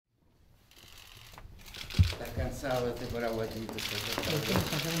cansado este paraguayito.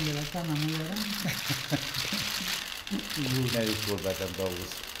 Sacaron de la cama muy grande. Una disculpa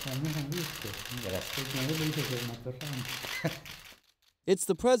tampoco. It's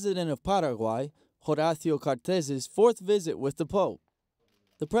the president of Paraguay, Horacio Cartes's fourth visit with the Pope.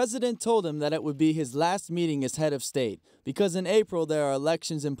 The president told him that it would be his last meeting as head of state because in April there are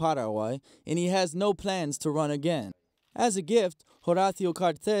elections in Paraguay and he has no plans to run again. As a gift, Horacio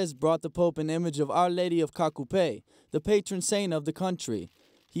Cartes brought the Pope an image of Our Lady of Cacupe, the patron saint of the country.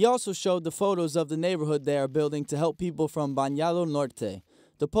 He also showed the photos of the neighborhood they are building to help people from Bañado Norte.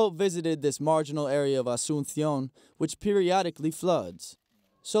 The Pope visited this marginal area of Asunción, which periodically floods.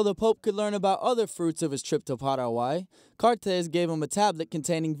 So the Pope could learn about other fruits of his trip to Paraguay. Cartes gave him a tablet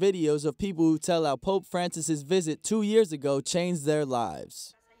containing videos of people who tell how Pope Francis's visit 2 years ago changed their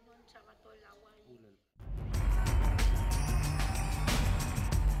lives.